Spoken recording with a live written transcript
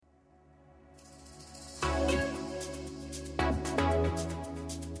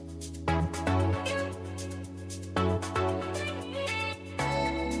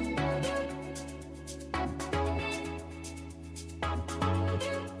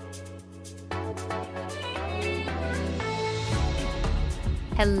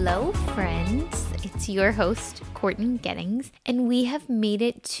Hello, friends. It's your host, Courtney Gettings, and we have made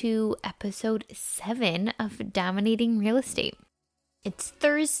it to episode 7 of Dominating Real Estate. It's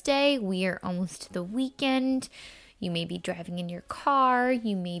Thursday. We are almost to the weekend. You may be driving in your car.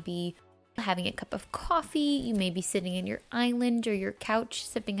 You may be having a cup of coffee. You may be sitting in your island or your couch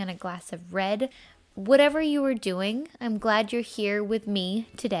sipping on a glass of red. Whatever you are doing, I'm glad you're here with me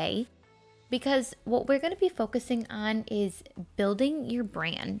today, because what we're going to be focusing on is building your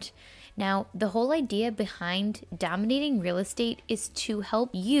brand. Now, the whole idea behind Dominating Real Estate is to help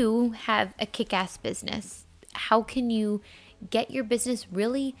you have a kick-ass business. How can you get your business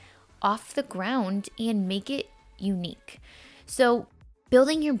really off the ground and make it unique? So,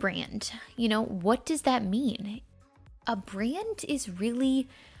 building your brand, what does that mean? A brand is really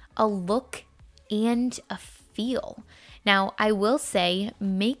a look and a feel. Now, I will say,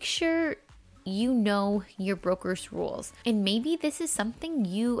 make sure you know your broker's rules. And maybe this is something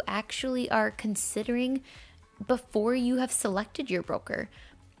you actually are considering before you have selected your broker.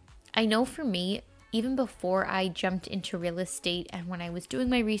 I know for me, even before I jumped into real estate and when I was doing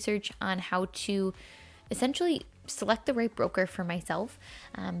my research on how to essentially select the right broker for myself,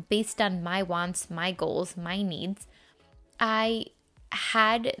 based on my wants, my goals, my needs, I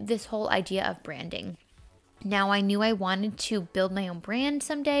had this whole idea of branding. Now, I knew I wanted to build my own brand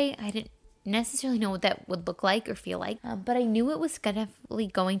someday. I didn't necessarily know what that would look like or feel like, but I knew it was definitely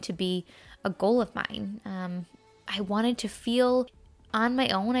going to be a goal of mine. I wanted to feel on my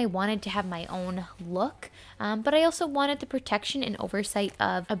own. I wanted to have my own look, but I also wanted the protection and oversight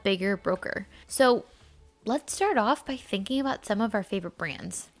of a bigger broker. So let's start off by thinking about some of our favorite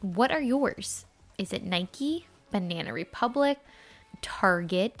brands. What are yours? Is it Nike, Banana Republic,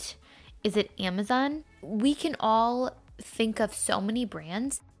 Target? Is it Amazon? We can all think of so many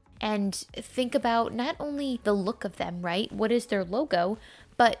brands and think about not only the look of them, right? What is their logo,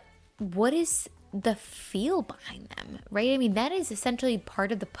 but what is the feel behind them, right? I mean, that is essentially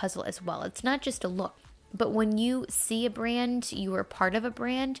part of the puzzle as well. It's not just a look, but when you see a brand, you are part of a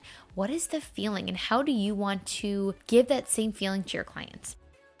brand, what is the feeling and how do you want to give that same feeling to your clients?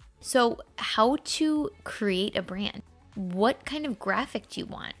 So how to create a brand? What kind of graphic do you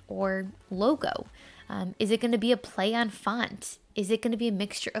want or logo? Is it going to be a play on font? Is it going to be a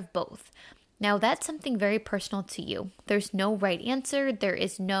mixture of both? Now, that's something very personal to you. There's no right answer. There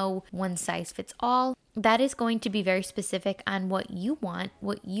is no one size fits all. That is going to be very specific on what you want,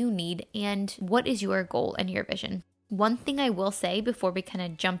 what you need, and what is your goal and your vision. One thing I will say before we kind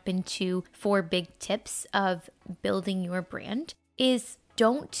of jump into 4 big tips of building your brand is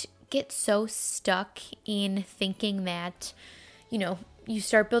don't get so stuck in thinking that, you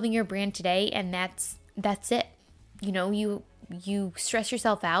start building your brand today and that's it. You stress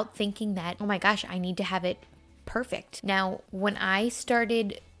yourself out thinking that, oh my gosh, I need to have it perfect. Now, when I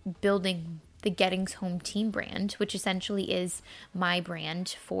started building the Gettings Home Team brand, which essentially is my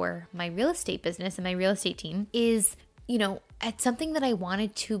brand for my real estate business and my real estate team, is, it's something that I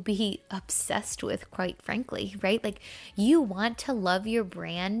wanted to be obsessed with, quite frankly, right? Like, you want to love your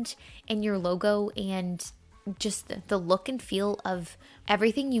brand and your logo and just the look and feel of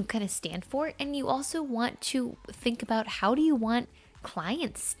everything you kind of stand for. And you also want to think about, how do you want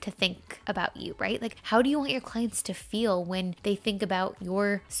clients to think about you, right? Like, how do you want your clients to feel when they think about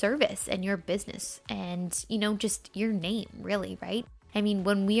your service and your business and, just your name, really, right? I mean,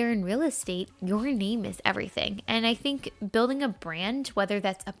 when we are in real estate, your name is everything. And I think building a brand, whether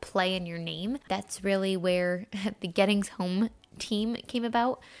that's a play in your name, that's really where the Gettings Home Team came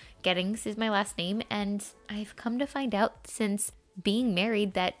about. Gettings is my last name, and I've come to find out since being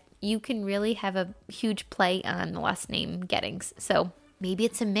married that you can really have a huge play on the last name Gettings. So maybe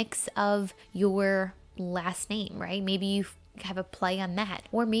it's a mix of your last name, right? Maybe you have a play on that,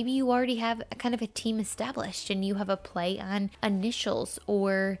 or maybe you already have a kind of a team established and you have a play on initials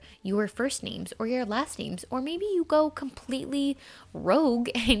or your first names or your last names, or maybe you go completely rogue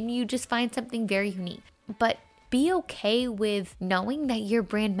and you just find something very unique. But be okay with knowing that your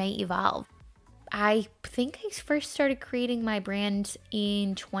brand may evolve. I think I first started creating my brand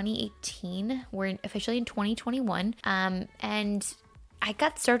in 2018. We're officially in 2021. And I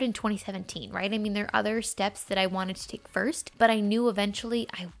got started in 2017, right? I mean, there are other steps that I wanted to take first, but I knew eventually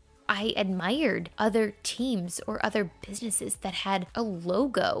I admired other teams or other businesses that had a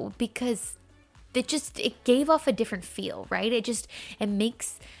logo because it gave off a different feel, right? It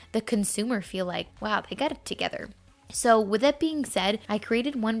makes the consumer feel like, wow, they got it together. So with that being said, I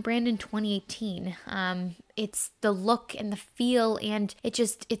created one brand in 2018. It's the look and the feel, and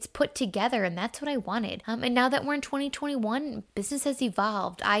it's put together, and that's what I wanted. And now that we're in 2021, business has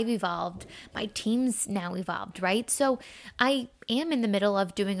evolved. I've evolved. My team's now evolved, right? So I am in the middle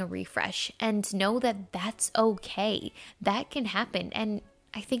of doing a refresh, and know that that's okay. That can happen, and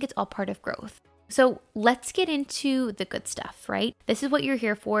I think it's all part of growth. So let's get into the good stuff, right? This is what you're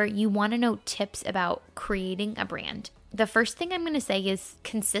here for. You want to know tips about creating a brand. The first thing I'm going to say is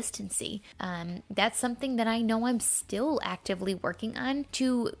consistency. That's something that I know I'm still actively working on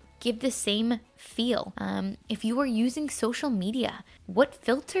to give the same feel. If you are using social media, what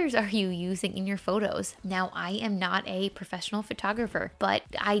filters are you using in your photos? Now, I am not a professional photographer, but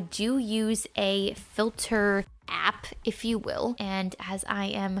I do use a filter app, if you will. And as I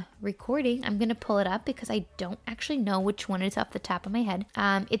am recording, I'm going to pull it up because I don't actually know which one is off the top of my head.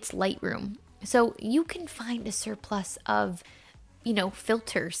 It's Lightroom. So you can find a surplus of,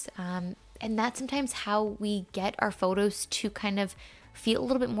 filters. And that's sometimes how we get our photos to kind of feel a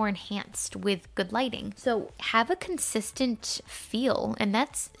little bit more enhanced with good lighting. So have a consistent feel, and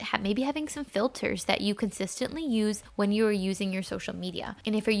that's maybe having some filters that you consistently use when you are using your social media.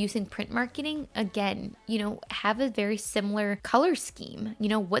 And if you're using print marketing, again, have a very similar color scheme.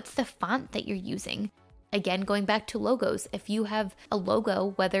 What's the font that you're using? Again, going back to logos, if you have a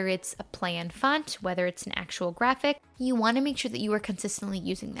logo, whether it's a play on font, whether it's an actual graphic, you want to make sure that you are consistently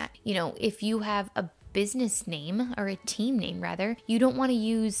using that. If you have a business name, or a team name rather, you don't want to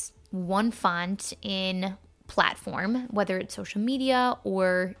use one font in platform, whether it's social media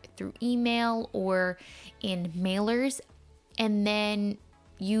or through email or in mailers, and then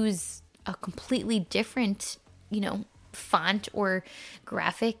use a completely different, font or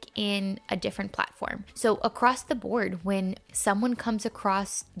graphic in a different platform. So across the board, when someone comes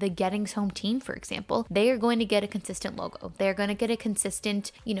across the Gettings Home team, for example, they are going to get a consistent logo. They're going to get a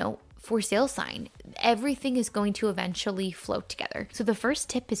consistent, for sale sign. Everything is going to eventually float together. So the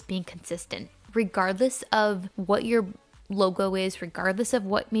first tip is being consistent, regardless of what your logo is, regardless of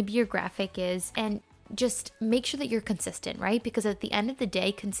what maybe your graphic is, and just make sure that you're consistent, right? Because at the end of the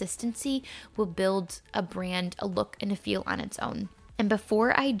day, consistency will build a brand, a look, and a feel on its own. And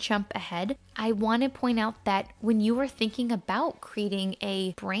before I jump ahead, I want to point out that when you are thinking about creating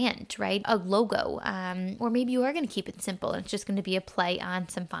a brand, right, a logo, or maybe you are going to keep it simple and it's just going to be a play on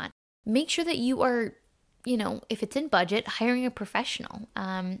some font, make sure that you are, if it's in budget, hiring a professional.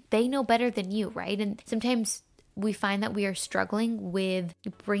 They know better than you, right? And sometimes we find that we are struggling with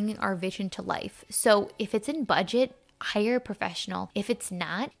bringing our vision to life. So if it's in budget, hire a professional. If it's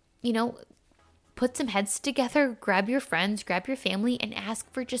not, put some heads together, grab your friends, grab your family, and ask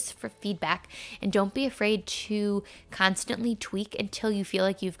for feedback. And don't be afraid to constantly tweak until you feel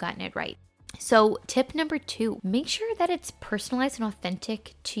like you've gotten it right. So tip number 2, make sure that it's personalized and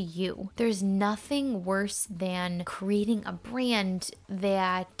authentic to you. There's nothing worse than creating a brand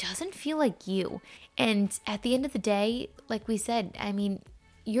that doesn't feel like you. And at the end of the day, like we said,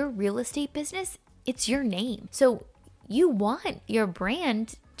 your real estate business, it's your name. So you want your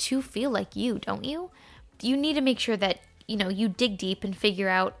brand to feel like you, don't you? You need to make sure that, you dig deep and figure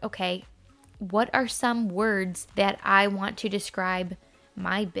out, okay, what are some words that I want to describe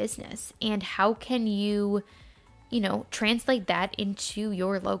my business, and how can you, translate that into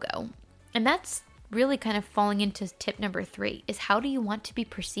your logo? And that's really kind of falling into tip number 3, is how do you want to be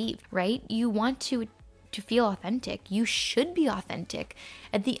perceived, right? You want to feel authentic. You should be authentic.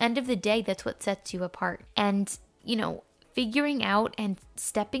 At the end of the day, that's what sets you apart. And, figuring out and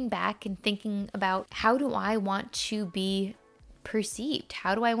stepping back and thinking about, how do I want to be perceived?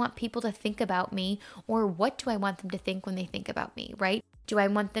 How do I want people to think about me? Or what do I want them to think when they think about me, right? Do I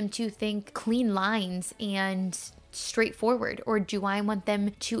want them to think clean lines and straightforward? Or do I want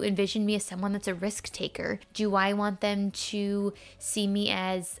them to envision me as someone that's a risk taker? Do I want them to see me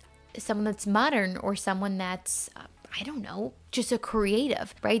as someone that's modern, or someone that's, just a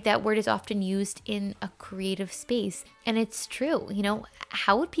creative, right? That word is often used in a creative space. And it's true,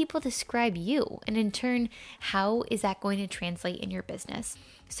 how would people describe you? And in turn, how is that going to translate in your business?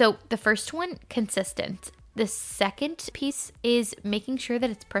 So the first one, consistent. The second piece is making sure that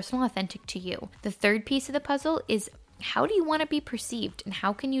it's personal, authentic to you. The third piece of the puzzle is, how do you want to be perceived, and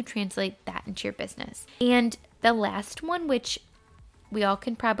how can you translate that into your business? And the last one, which we all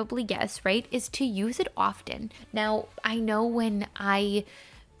can probably guess, right, is to use it often. Now, I know when I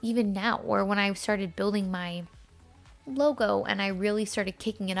started building my logo and I really started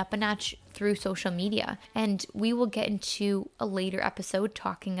kicking it up a notch through social media, and we will get into a later episode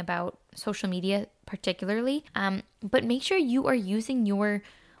talking about social media particularly, but make sure you are using your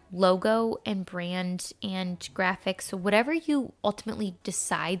logo and brand and graphics, so whatever you ultimately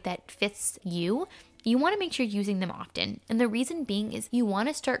decide that fits you, you want to make sure you're using them often. And the reason being is you want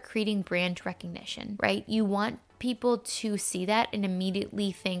to start creating brand recognition, right? You want people to see that and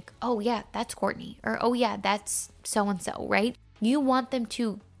immediately think, oh yeah, that's Courtney, or oh yeah, that's so-and-so, right? You want them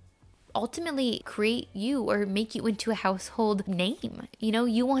to ultimately create you or make you into a household name.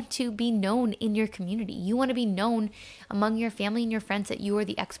 You want to be known in your community. You want to be known among your family and your friends that you are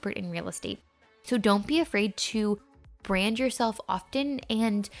the expert in real estate. So don't be afraid to brand yourself often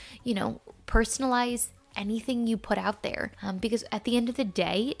and, personalize anything you put out there. Because at the end of the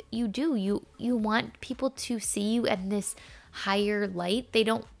day, you want people to see you in this higher light. You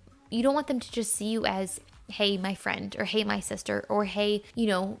don't want them to just see you as, hey, my friend, or hey, my sister, or hey,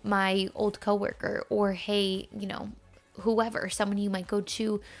 my old coworker, or hey, whoever, someone you might go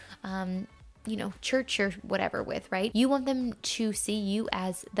to, church or whatever with, right? You want them to see you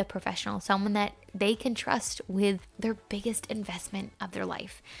as the professional, someone that they can trust with their biggest investment of their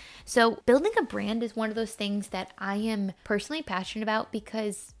life. So building a brand is one of those things that I am personally passionate about,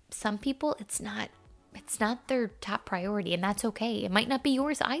 because some people, it's not their top priority, and that's okay. It might not be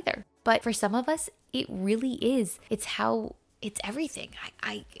yours either. But for some of us, it really is. It's everything.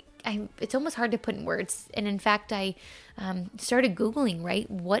 It's almost hard to put in words. And in fact, I started Googling, right?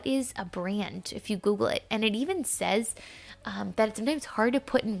 What is a brand? If you Google it, and it even says that it's sometimes hard to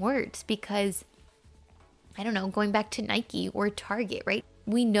put in words because, I don't know, going back to Nike or Target, right?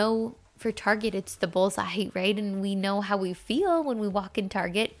 We know for Target, it's the bullseye, right? And we know how we feel when we walk in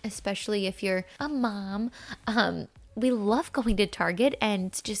Target, especially if you're a mom. We love going to Target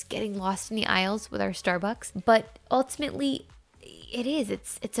and just getting lost in the aisles with our Starbucks. But ultimately,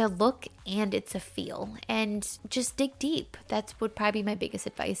 it's a look and it's a feel. And just dig deep. That's would probably be my biggest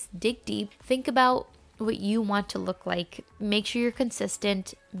advice. Dig deep. Think about what you want to look like. Make sure you're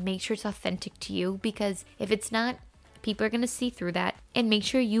consistent. Make sure it's authentic to you, because if it's not, people are going to see through that. And make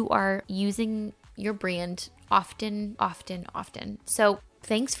sure you are using your brand often. So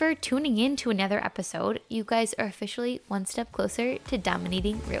thanks for tuning in to another episode. You guys are officially one step closer to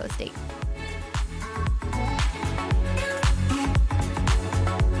dominating real estate.